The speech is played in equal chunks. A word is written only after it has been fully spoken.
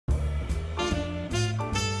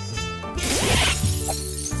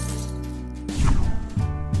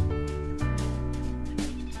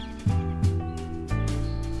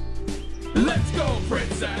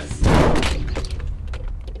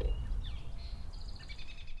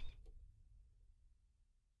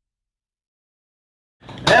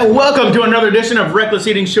And welcome to another edition of Reckless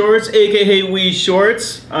Eating Shorts, aka Wee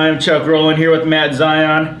Shorts. I'm Chuck Roland here with Matt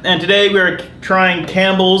Zion, and today we're trying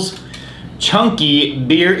Campbell's Chunky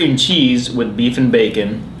Beer and Cheese with beef and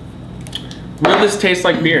bacon. Will this taste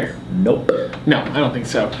like beer? Nope. No, I don't think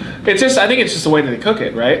so. It's just, I think it's just the way that they cook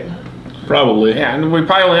it, right? Probably. Yeah, and we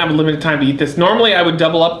probably only have a limited time to eat this. Normally I would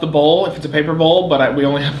double up the bowl if it's a paper bowl, but we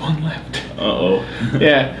only have one left. Uh-oh.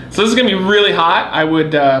 Yeah, so this is gonna be really hot. I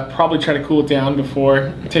would probably try to cool it down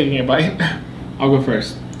before taking a bite. I'll go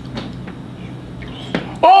first.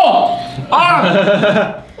 Oh!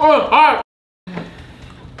 Ah! Oh, hot!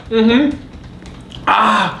 Mm-hmm.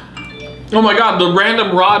 Ah! Oh my god, the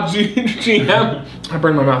random raw GM. I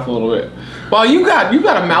burned my mouth a little bit. Wow, you got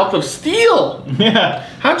a mouth of steel. Yeah.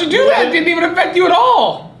 How'd you do that? It didn't even affect you at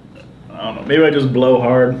all. I don't know. Maybe I just blow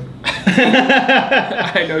hard.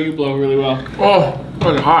 I know you blow really well. Oh,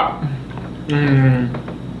 it's hot.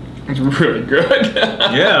 It's really good.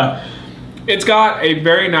 Yeah. It's got a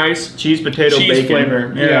very nice cheese, potato, bacon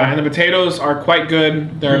flavor. Yeah, and the potatoes are quite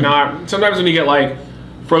good. They're not. Sometimes when you get like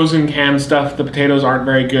frozen canned stuff, the potatoes aren't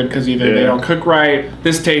very good because either they don't cook right.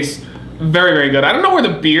 This tastes very, very good. I don't know where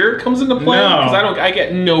the beer comes into play because I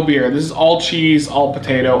get no beer. This is all cheese, all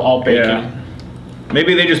potato, all bacon. Yeah.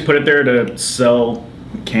 Maybe they just put it there to sell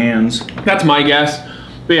cans. That's my guess.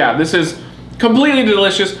 But yeah, this is completely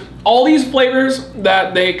delicious. All these flavors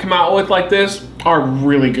that they come out with like this are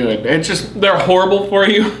really good. It's just, they're horrible for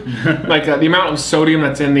you. Like the amount of sodium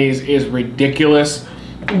that's in these is ridiculous.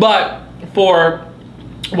 But for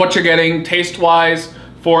what you're getting taste-wise,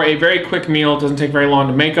 for a very quick meal, it doesn't take very long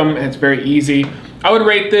to make them, and it's very easy. I would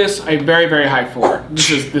rate this a very, very high 4.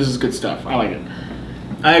 This is good stuff. I like it.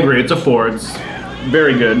 I agree. It's a 4. It's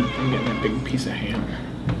very good. I'm getting a big piece of ham.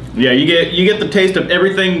 Yeah, you get the taste of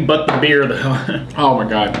everything but the beer though. Oh my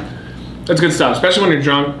god, that's good stuff. Especially when you're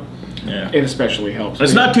drunk. Yeah. It especially helps.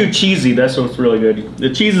 It's not too cheesy. That's what's really good.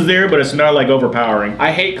 The cheese is there, but it's not like overpowering.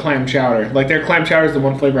 I hate clam chowder. Like their clam chowder is the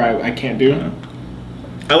one flavor I can't do. Yeah.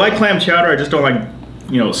 I like clam chowder. I just don't like,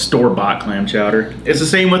 store-bought clam chowder. It's the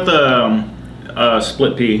same with the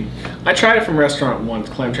split pea. I tried it from a restaurant once,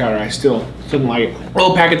 clam chowder. I still didn't like it.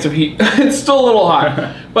 Little packets of heat. It's still a little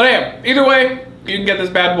hot. But hey, either way, you can get this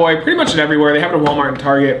bad boy pretty much everywhere. They have it at Walmart and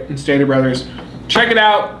Target and Stater Brothers. Check it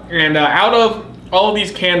out. And out of all of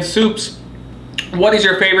these canned soups, what is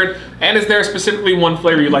your favorite? And is there specifically one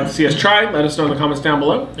flavor you'd like to see us try? Let us know in the comments down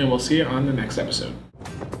below, and we'll see you on the next episode.